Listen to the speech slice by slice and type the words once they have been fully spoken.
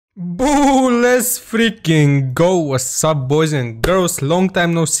Boo, let's freaking go. What's up, boys and girls? Long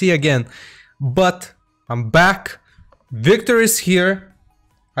time no see again. But I'm back. Victor is here.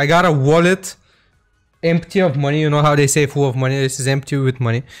 I got a wallet empty of money. You know how they say full of money? This is empty with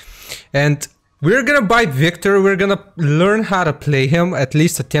money. And we're gonna buy Victor. We're gonna learn how to play him. At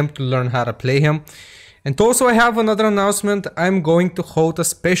least attempt to learn how to play him. And also I have another announcement. I'm going to hold a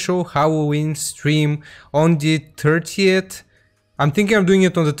special Halloween stream on the 30th. I'm thinking of doing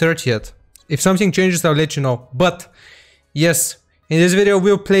it on the 30th. If something changes, I'll let you know. But yes, in this video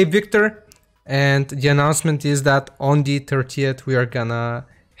we'll play Victor. And the announcement is that on the 30th we are gonna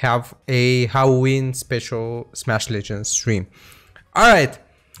have a Halloween special Smash Legends stream. Alright,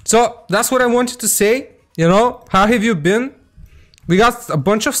 so that's what I wanted to say. You know, how have you been? We got a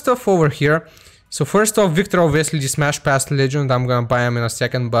bunch of stuff over here. So first off, Victor, obviously the Smash Pass Legend. I'm gonna buy him in a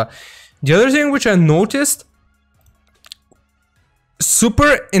second. But the other thing which I noticed,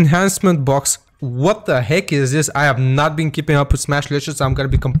 Super Enhancement Box. What the heck is this? I have not been keeping up with Smash Legends. I'm gonna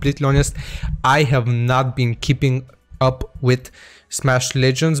be completely honest. I have not been keeping up with Smash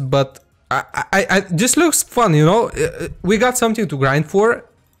Legends, but this looks fun, you know. We got something to grind for.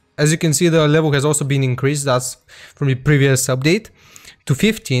 As you can see, the level has also been increased. That's from the previous update to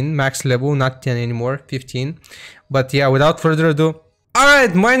 15 max level, not 10 anymore, 15. But yeah, without further ado,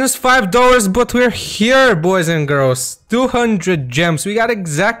 alright, minus $5, but we're here, boys and girls. 200 gems. We got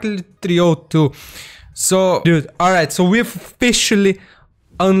exactly 302. So, dude, alright, so we've officially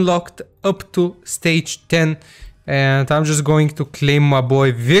unlocked up to stage 10. And I'm just going to claim my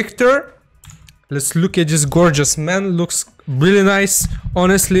boy Victor. Let's look at this gorgeous man. Looks really nice,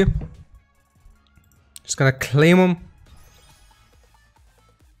 honestly. Just gonna claim him.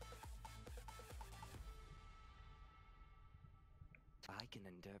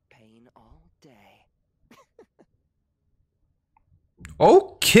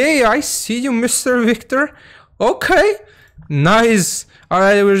 Okay, I see you, Mr. Victor. Okay, nice.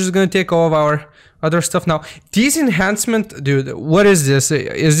 Alright, we're just gonna take all of our other stuff now. These enhancement, dude, what is this?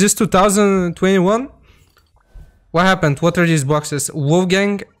 Is this 2021? What happened? What are these boxes?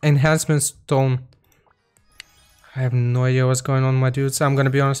 Wolfgang Enhancement Stone. I have no idea what's going on, my dudes. I'm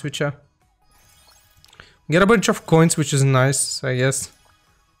gonna be honest with you. Get a bunch of coins, which is nice, I guess.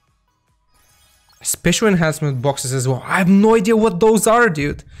 Special enhancement boxes as well. I have no idea what those are,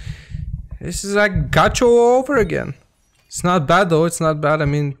 dude. This is like gacha all over again. It's not bad though, it's not bad. I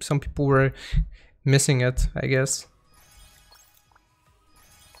mean, some people were missing it, I guess.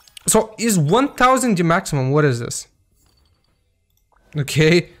 So, is 1000 the maximum? What is this?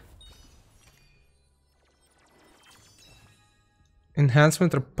 Okay.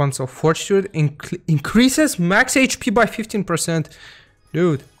 Enhancement Rapunzel Fortitude increases max HP by 15%.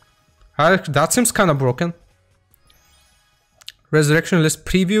 Dude. That seems kind of broken. Resurrection, let's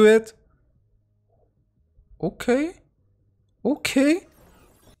preview it. Okay. Okay.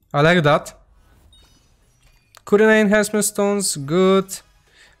 I like that. Kurina enhancement stones, good.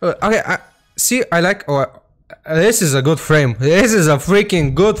 Okay, I like... Oh, this is a good frame. This is a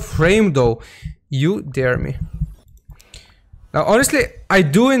freaking good frame though. You dare me. Now, honestly, I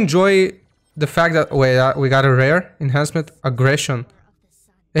do enjoy the fact that... Wait, we got a rare enhancement, aggression.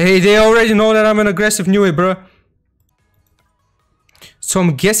 Hey, they already know that I'm an aggressive newie, bro. So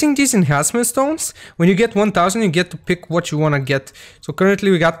I'm guessing these enhancement stones, when you get 1000, you get to pick what you want to get. So currently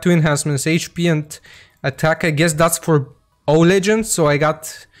we got 2 enhancements, HP and attack. I guess that's for all legends. So I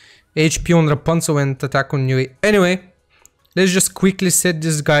got HP on Rapunzel and attack on Newie. Anyway, let's just quickly set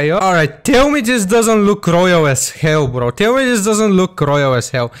this guy up. Alright, tell me this doesn't look royal as hell, bro. Tell me this doesn't look royal as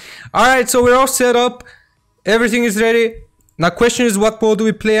hell. Alright, so we're all set up. Everything is ready. Now question is, what mode do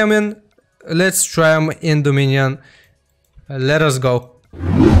we play him in? Let's try him in Dominion. Let us go.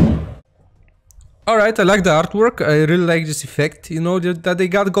 Alright, I like the artwork. I really like this effect, you know, that they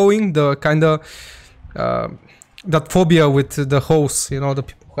got going. The kind of... that phobia with the house, you know, the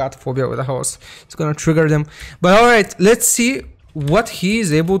people who got phobia with the house. It's gonna trigger them. But alright, let's see what he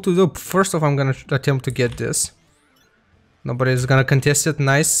is able to do. First off, I'm gonna attempt to get this. Nobody's gonna contest it.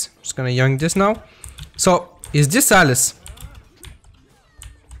 Nice. Just gonna yoink this now. So, is this Alice?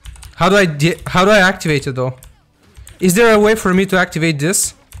 How do I activate it though? Is there a way for me to activate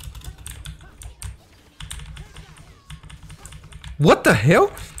this? What the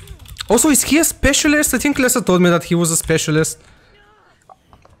hell? Also, is he a specialist? I think Lessa told me that he was a specialist.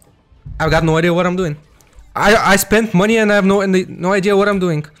 I've got no idea what I'm doing. I spent money and I have no idea what I'm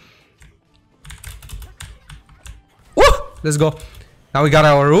doing. Woo! Let's go. Now we got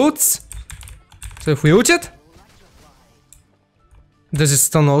our roots. So if we ult it, does it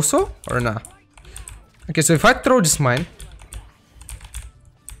stun also or not? Okay, so if I throw this mine,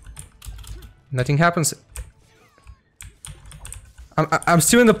 Nothing happens. I'm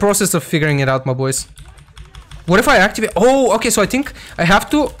still in the process of figuring it out, my boys. What if I activate? Oh, okay. So I think I have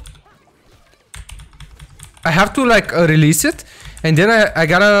to like release it, and then I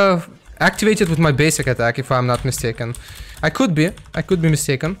gotta activate it with my basic attack, if I'm not mistaken. I could be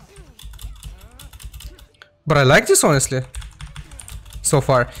mistaken. But I like this, honestly, so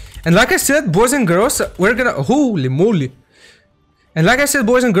far. And like I said, boys and girls, we're gonna... Holy moly. And like I said,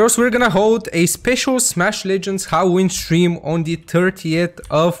 boys and girls, we're gonna hold a special Smash Legends Halloween stream on the 30th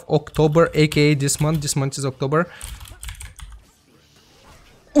of October, aka this month. This month is October.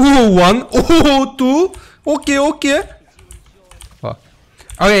 Ooh, 1. Ooh, 2. Okay, okay. Oh.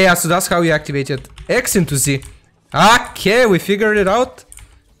 Okay, yeah, so that's how we activated X into Z. Okay, we figured it out.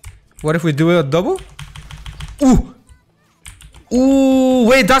 What if we do a double? Ooh! Ooh,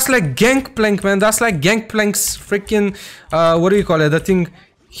 wait, that's like Gangplank, man. That's like Gangplank's freaking... what do you call it? That thing...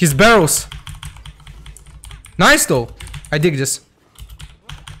 His barrels. Nice, though. I dig this.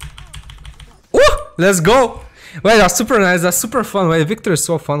 Ooh! Let's go! Wait, that's super nice. That's super fun. Wait, Victor is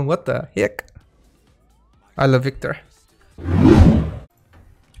so fun. What the heck? I love Victor.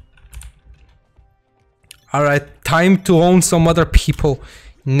 Alright, time to own some other people.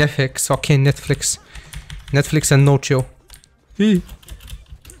 Netflix. Okay, Netflix. Netflix and no chill.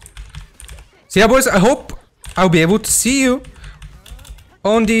 So yeah, boys, I hope I'll be able to see you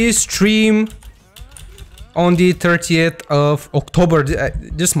on the stream on the 30th of October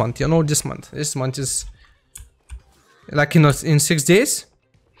this month. You know, this month is like, you know, in 6 days.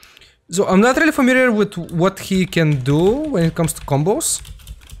 So I'm not really familiar with what he can do when it comes to combos.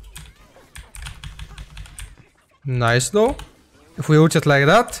 Nice though. If we ult it like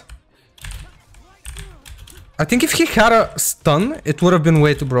that. I think if he had a stun, it would have been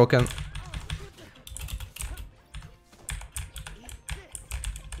way too broken.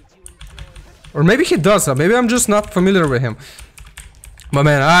 Or maybe he does. Maybe I'm just not familiar with him. But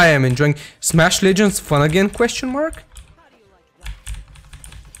man, I am enjoying Smash Legends fun again? Question mark.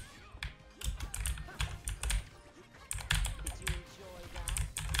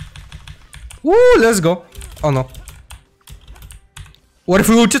 Woo, let's go. Oh no. What if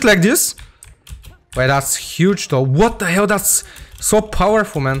we ult it like this? Wait, that's huge though. What the hell? That's so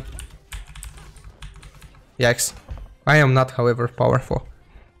powerful, man. Yikes. I am not, however, powerful.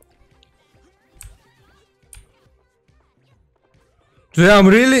 So yeah, I'm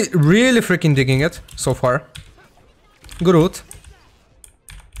really freaking digging it so far. Good ult.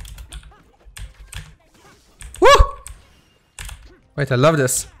 Woo! Wait, I love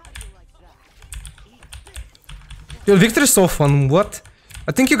this. Yo, Victor is so fun. What?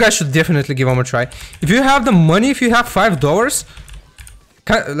 I think you guys should definitely give him a try. If you have the money, if you have $5,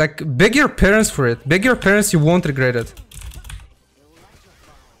 like, beg your parents for it. Beg your parents, you won't regret it.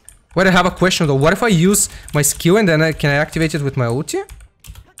 Wait, I have a question though. What if I use my skill and then can I activate it with my ulti?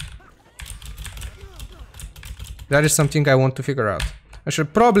 That is something I want to figure out. I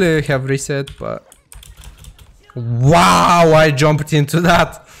should probably have reset, but... Wow, I jumped into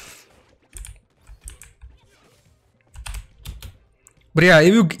that. But yeah,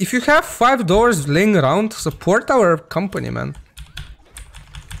 if you have $5 laying around, support our company, man.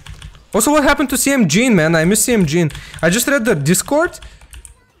 Also, what happened to CM Jean, man? I miss CM Jean. I just read the Discord.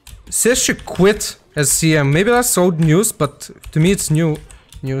 Says she quit as CM. Maybe that's old news, but to me it's new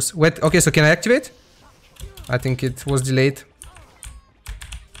news. Wait, okay, so can I activate? I think it was delayed.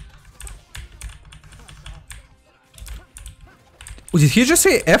 Oh, did he just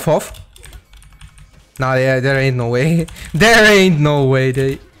say F off? Nah, yeah, there ain't no way. There ain't no way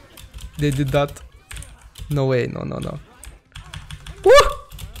they did that. No way, no. Woo!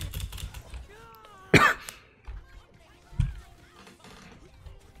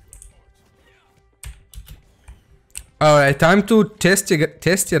 Alright, time to test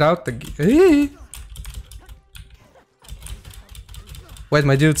it out again. Wait,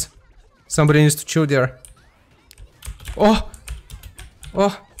 my dudes. Somebody needs to chill there. Oh!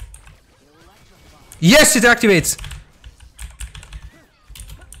 Yes, it activates!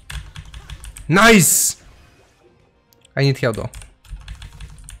 Nice! I need help though.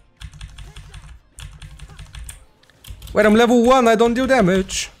 Wait, I'm level 1, I don't do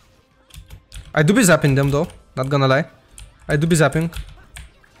damage. I do be zapping them though, not gonna lie. I do be zapping.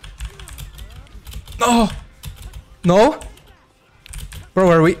 No! No? Bro,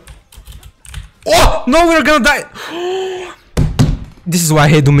 where are we? Oh! No, we're gonna die! This is why I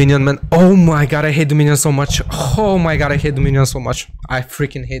hate Dominion, man. Oh my god, I hate Dominion so much. Oh my god, I hate Dominion so much. I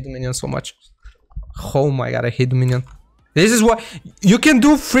freaking hate Dominion so much. Oh my god, I hate Dominion. This is what you can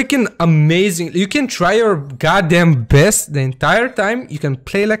do freaking amazing. You can try your goddamn best the entire time. You can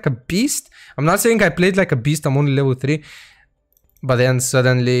play like a beast. I'm not saying I played like a beast, I'm only level 3. But then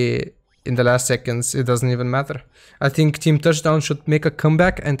suddenly in the last seconds it doesn't even matter. I think Team Touchdown should make a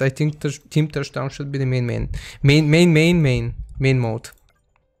comeback, and I think Team Touchdown should be the main mode.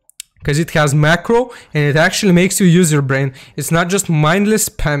 Because it has macro and it actually makes you use your brain. It's not just mindless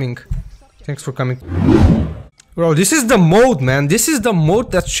spamming. Thanks for coming. Bro, this is the mode, man. This is the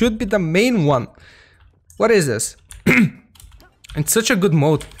mode that should be the main one. What is this? It's such a good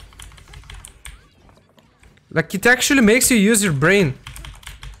mode. Like, it actually makes you use your brain.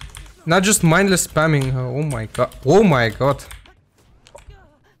 Not just mindless spamming. Oh my god. Oh my god.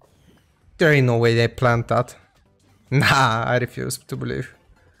 There ain't no way they planned that. Nah, I refuse to believe.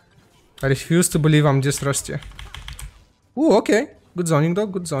 I refuse to believe I'm this rusty. Ooh, okay. Good zoning, though.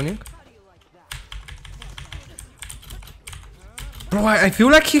 Good zoning. Bro, I feel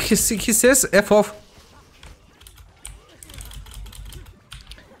like he says F off.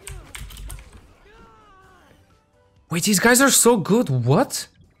 Wait, these guys are so good. What?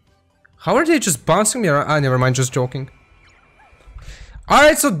 How are they just bouncing me around? Ah, never mind, just joking.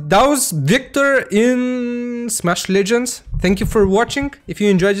 Alright, so that was Victor in Smash Legends. Thank you for watching. If you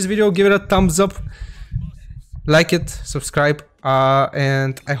enjoyed this video, give it a thumbs up. Like it, subscribe.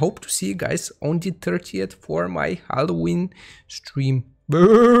 And I hope to see you guys on the 30th for my Halloween stream.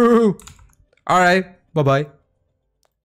 Boo! Alright, bye-bye.